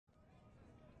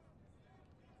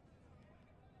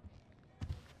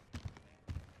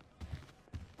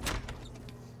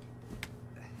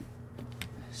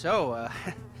So,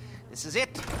 this is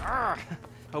it.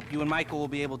 Hope you and Michael will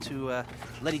be able to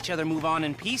let each other move on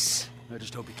in peace. I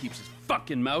just hope he keeps his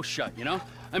fucking mouth shut, you know?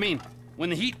 I mean, when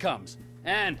the heat comes,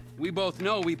 and we both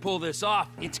know we pull this off,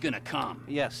 it's gonna come.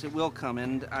 Yes, it will come,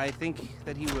 and I think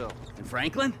that he will. And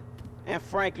Franklin? And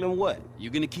Franklin what?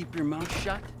 You gonna keep your mouth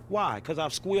shut? Why? 'Cause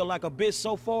I've squealed like a bitch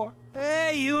so far?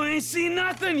 Hey, you ain't seen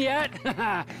nothing yet.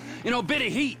 You know, bit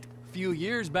of heat. A few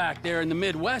years back there in the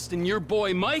Midwest, and your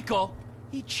boy Michael,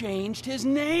 he changed his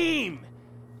name.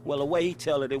 Well, the way he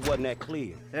tell it wasn't that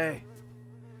clear. Hey,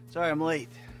 sorry I'm late.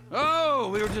 Oh,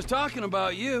 we were just talking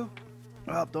about you.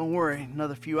 Well, don't worry.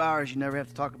 Another few hours, you never have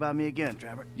to talk about me again,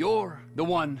 Trevor. You're the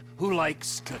one who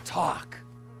likes to talk.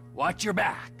 Watch your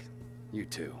back, you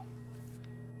two.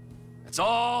 That's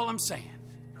all I'm saying.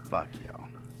 Fuck you.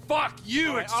 Fuck you,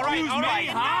 All right,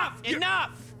 huh?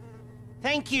 enough!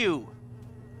 Thank you!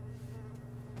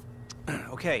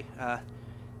 Okay,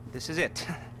 this is it.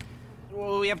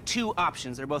 Well, we have two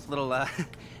options. They're both a little,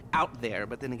 out there,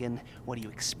 but then again, what do you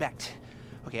expect?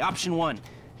 Okay, option one.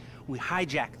 We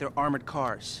hijack their armored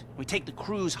cars. We take the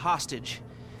crews hostage,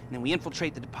 and then we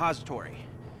infiltrate the depository.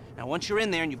 Now, once you're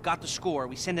in there and you've got the score,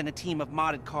 we send in a team of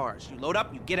modded cars. You load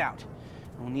up, you get out.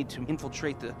 We'll need to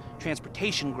infiltrate the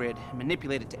transportation grid and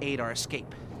manipulate it to aid our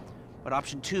escape. But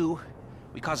option two,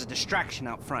 we cause a distraction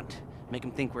out front. Make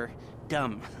them think we're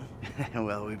dumb.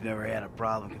 Well, we've never had a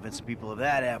problem convincing people of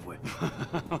that, have we?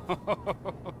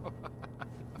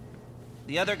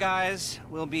 The other guys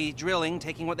will be drilling,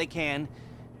 taking what they can.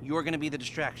 You're gonna be the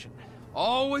distraction.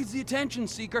 Always the attention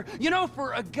seeker. You know,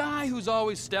 for a guy who's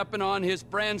always stepping on his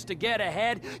friends to get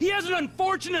ahead, he has an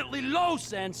unfortunately low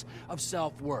sense of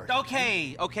self-worth.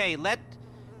 Okay, let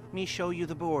me show you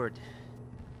the board.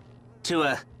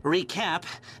 To recap,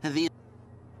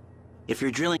 if you're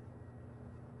drilling,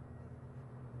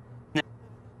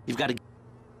 you've got to...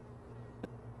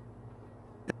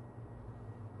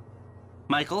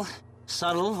 Michael,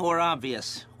 subtle or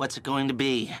obvious? What's it going to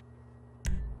be?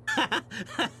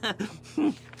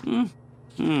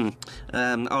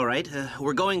 All right.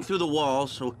 We're going through the wall,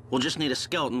 so we'll just need a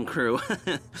skeleton crew.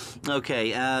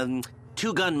 Okay,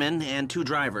 2 gunmen and 2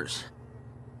 drivers.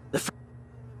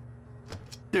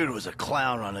 Dude was a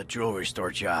clown on the jewelry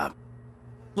store job.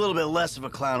 A little bit less of a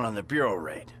clown on the bureau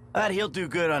raid. But he'll do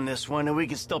good on this one, and we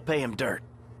can still pay him dirt.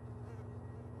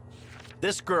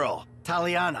 This girl,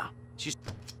 Taliana, she's...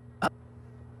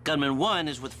 Gunman 1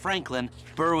 is with Franklin,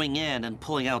 burrowing in and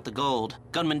pulling out the gold.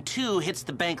 Gunman 2 hits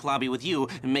the bank lobby with you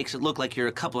and makes it look like you're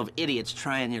a couple of idiots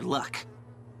trying your luck.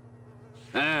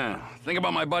 Think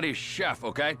about my buddy Chef,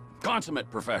 okay? Consummate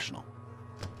professional.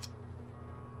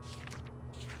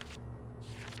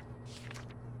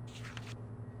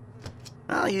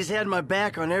 Well, he's had my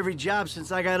back on every job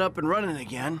since I got up and running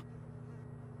again.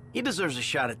 He deserves a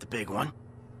shot at the big one.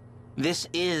 This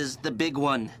is the big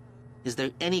one. Is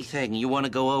there anything you want to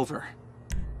go over?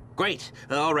 Great.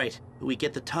 All right. We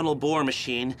get the tunnel bore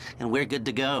machine, and we're good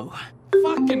to go.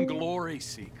 Fucking glory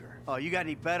seeker. Oh, you got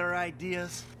any better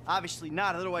ideas? Obviously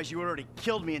not, otherwise you would already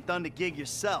killed me and done the gig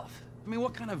yourself. I mean,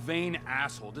 what kind of vain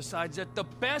asshole decides that the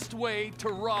best way to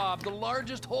rob the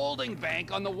largest holding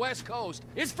bank on the West Coast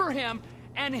is for him,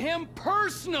 and him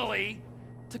personally,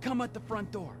 to come at the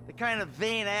front door? The kind of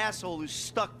vain asshole who's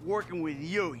stuck working with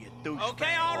you douche.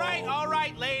 Okay, all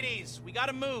right, ladies. We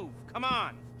gotta move. Come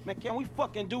on. Man, can we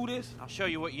fucking do this? I'll show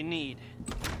you what you need.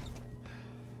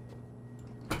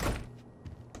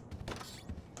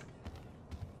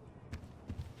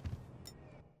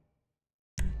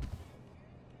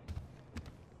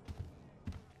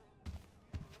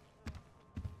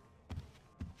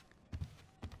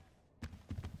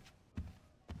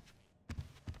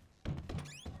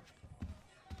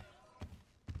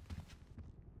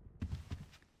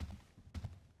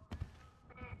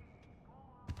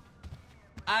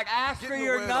 I asked for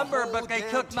your number, but they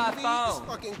took my phone. It's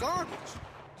fucking garbage.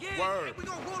 Yeah, Word. we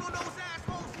gonna roll on those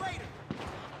assholes later.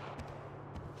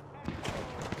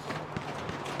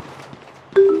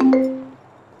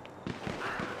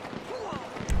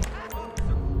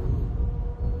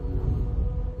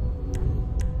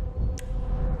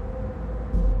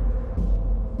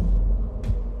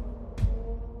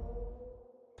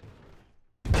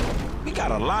 We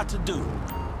got a lot to do.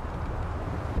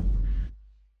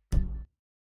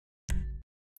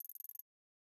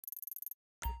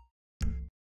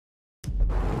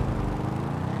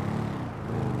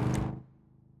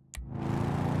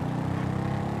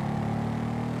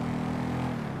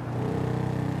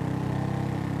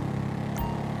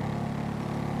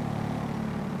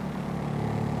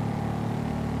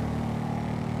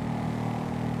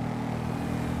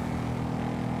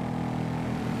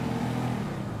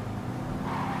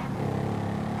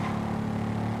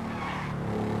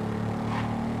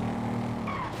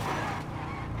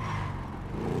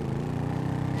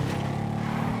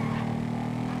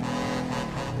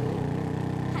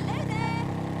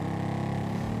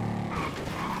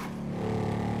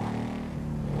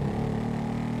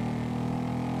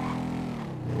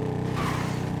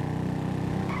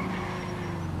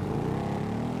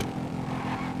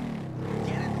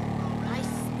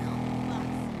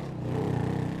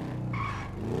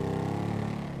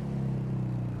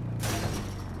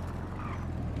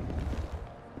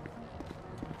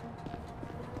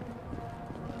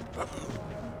 We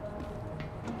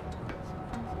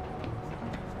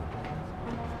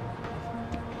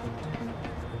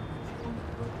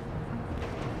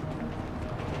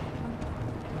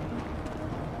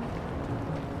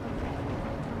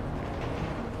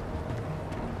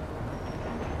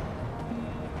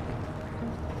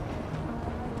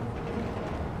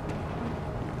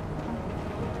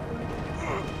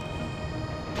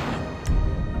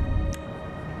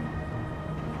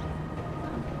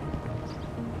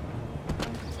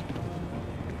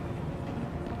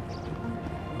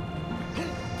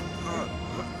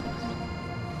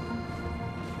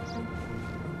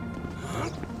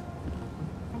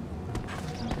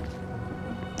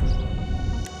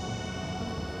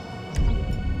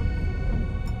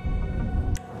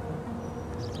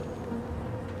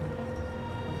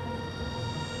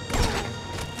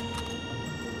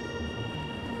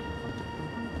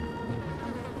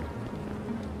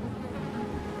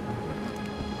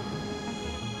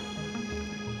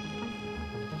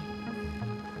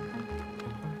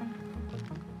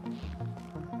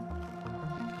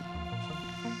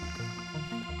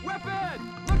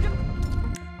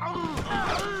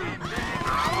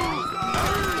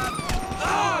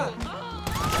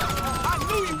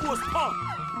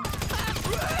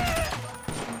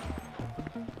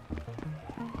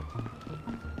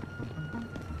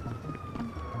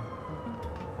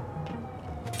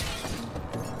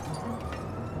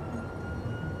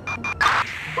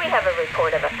have a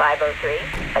report of a 503.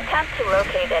 Attempt to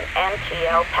locate an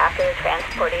NTL packer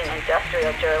transporting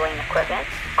industrial drilling equipment.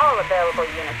 All available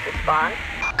units respond.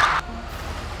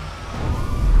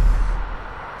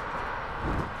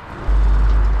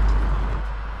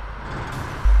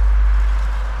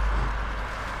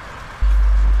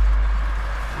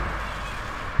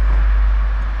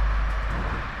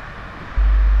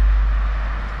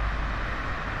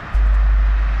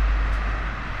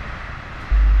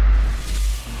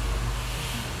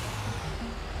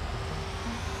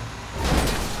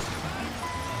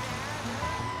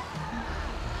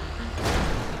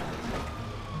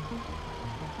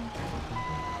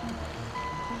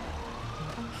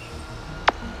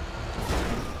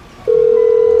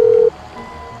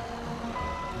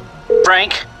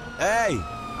 Frank? Hey,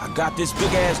 I got this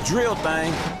big-ass drill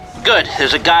thing. Good.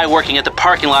 There's a guy working at the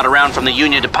parking lot around from the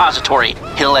Union Depository.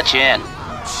 He'll let you in.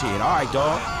 Shit, all right,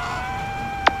 dog.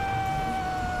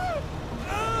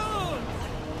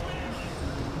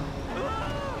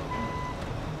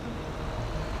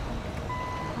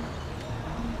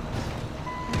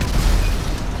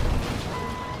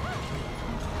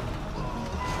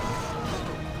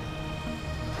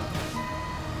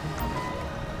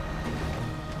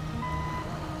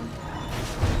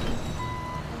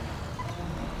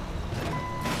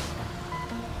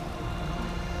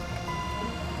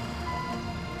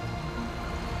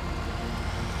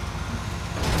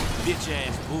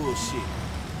 Bitch-ass bullshit.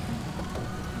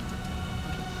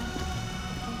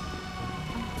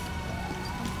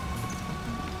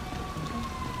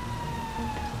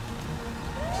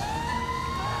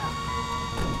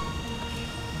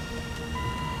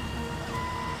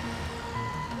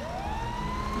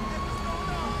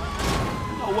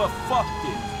 You know what? Fuck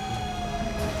this.